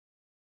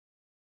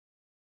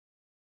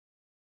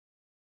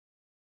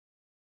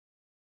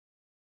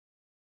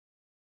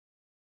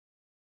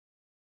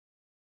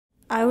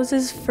I was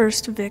his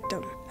first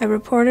victim. I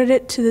reported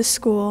it to the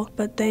school,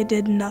 but they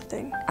did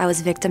nothing. I was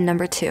victim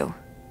number 2.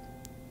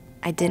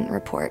 I didn't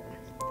report.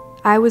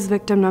 I was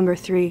victim number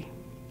 3.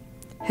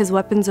 His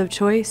weapons of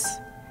choice,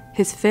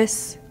 his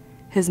fists,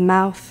 his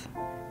mouth,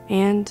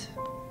 and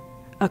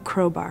a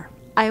crowbar.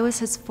 I was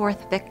his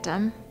 4th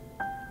victim.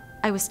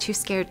 I was too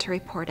scared to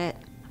report it.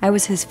 I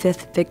was his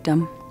 5th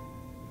victim.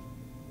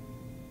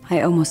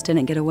 I almost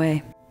didn't get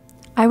away.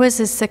 I was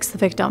his 6th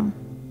victim.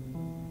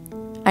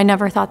 I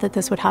never thought that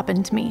this would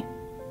happen to me.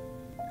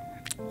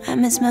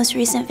 I'm his most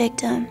recent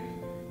victim,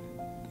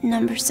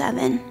 number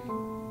 7.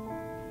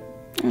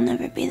 I'll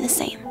never be the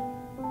same.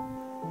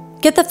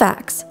 Get the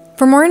facts.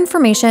 For more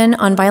information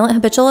on violent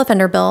habitual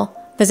offender bill,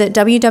 visit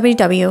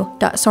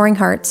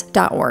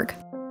www.soaringhearts.org.